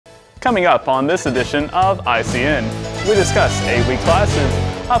Coming up on this edition of ICN, we discuss 8-week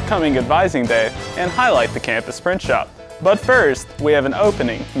classes, upcoming advising day, and highlight the campus print shop. But first, we have an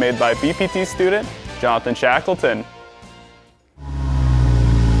opening made by BPT student Johnathan Shackleton.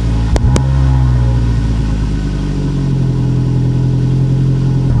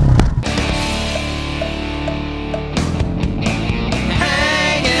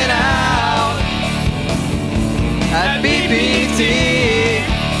 Hanging out at BPT.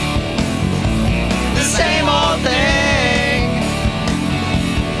 The same old thing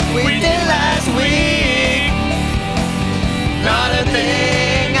we did last week. Not a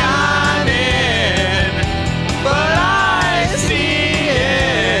thing I'm in, but I see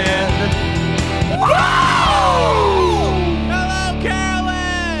it. Wow! Hello,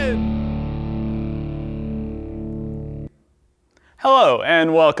 Carolyn! Hello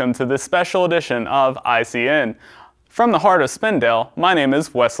and welcome to this special edition of ICN. From the heart of Spindale, my name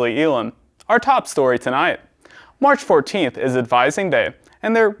is Wesley Elam. Our top story tonight. March 14th is Advising Day,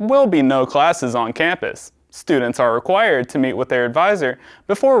 and there will be no classes on campus. Students are required to meet with their advisor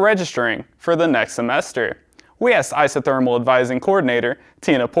before registering for the next semester. We asked Isothermal Advising Coordinator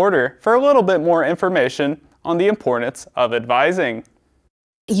Tina Porter for a little bit more information on the importance of advising.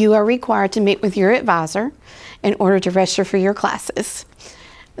 You are required to meet with your advisor in order to register for your classes.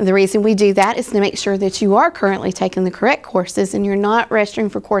 The reason we do that is to make sure that you are currently taking the correct courses and you're not registering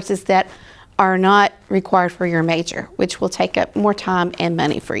for courses that are not required for your major, which will take up more time and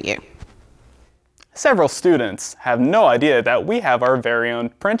money for you. Several students have no idea that we have our very own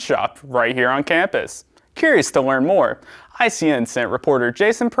print shop right here on campus. Curious to learn more, ICN sent reporter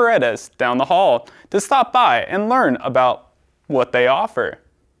Jason Paredes down the hall to stop by and learn about what they offer.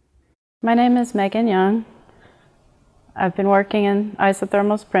 My name is Megan Young. I've been working in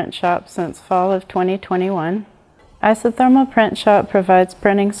Isothermal's print shop since fall of 2021. Isothermal Print Shop provides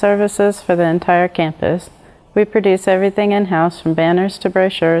printing services for the entire campus. We produce everything in-house from banners to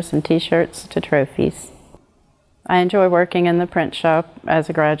brochures and t-shirts to trophies. I enjoy working in the print shop as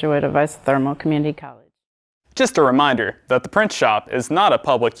a graduate of Isothermal Community College. Just a reminder that the print shop is not a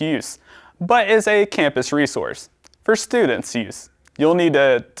public use, but is a campus resource. For students' use, you'll need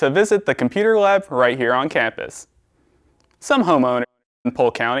to visit the computer lab right here on campus. Some homeowners in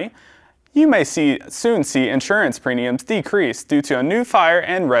Polk County, you may soon see insurance premiums decrease due to a new fire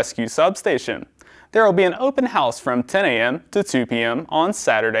and rescue substation. There will be an open house from 10 a.m. to 2 p.m. on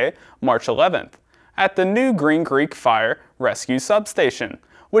Saturday, March 11th, at the new Green Creek Fire Rescue Substation,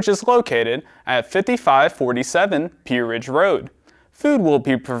 which is located at 5547 Pea Ridge Road. Food will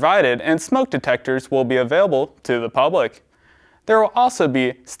be provided and smoke detectors will be available to the public. There will also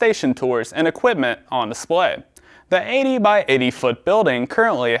be station tours and equipment on display. The 80 by 80 foot building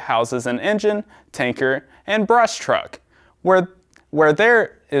currently houses an engine, tanker, and brush truck, where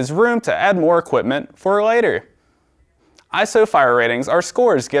there is room to add more equipment for later. ISO fire ratings are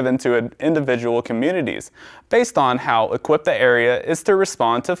scores given to individual communities based on how equipped the area is to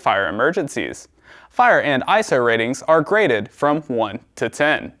respond to fire emergencies. Fire and ISO ratings are graded from 1 to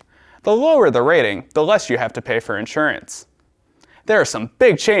 10. The lower the rating, the less you have to pay for insurance. There are some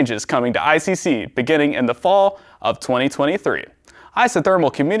big changes coming to ICC beginning in the fall of 2023.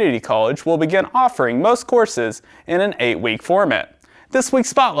 Isothermal Community College will begin offering most courses in an 8-week format. This week's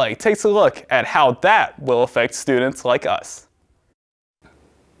Spotlight takes a look at how that will affect students like us.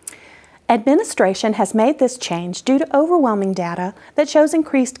 Administration has made this change due to overwhelming data that shows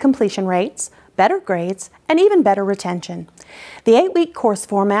increased completion rates, better grades, and even better retention. The 8-week course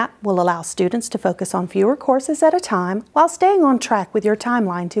format will allow students to focus on fewer courses at a time while staying on track with your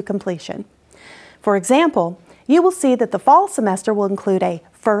timeline to completion. For example, you will see that the fall semester will include a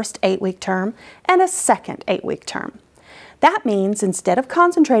first 8-week term and a second 8-week term. That means instead of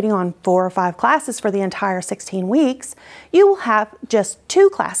concentrating on 4 or 5 classes for the entire 16 weeks, you will have just 2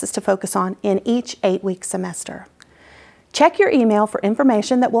 classes to focus on in each 8-week semester. Check your email for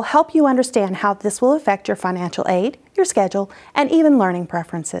information that will help you understand how this will affect your financial aid, your schedule, and even learning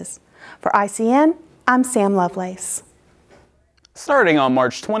preferences. For ICN, I'm Sam Lovelace. Starting on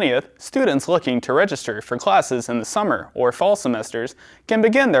March 20th, students looking to register for classes in the summer or fall semesters can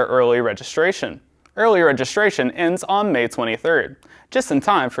begin their early registration. Early registration ends on May 23rd, just in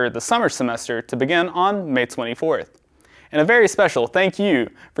time for the summer semester to begin on May 24th. And a very special thank you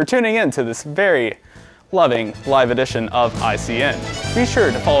for tuning in to this very loving live edition of ICN. Be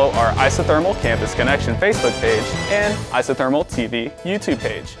sure to follow our Isothermal Campus Connection Facebook page and Isothermal TV YouTube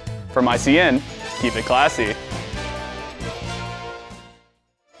page. From ICN, keep it classy.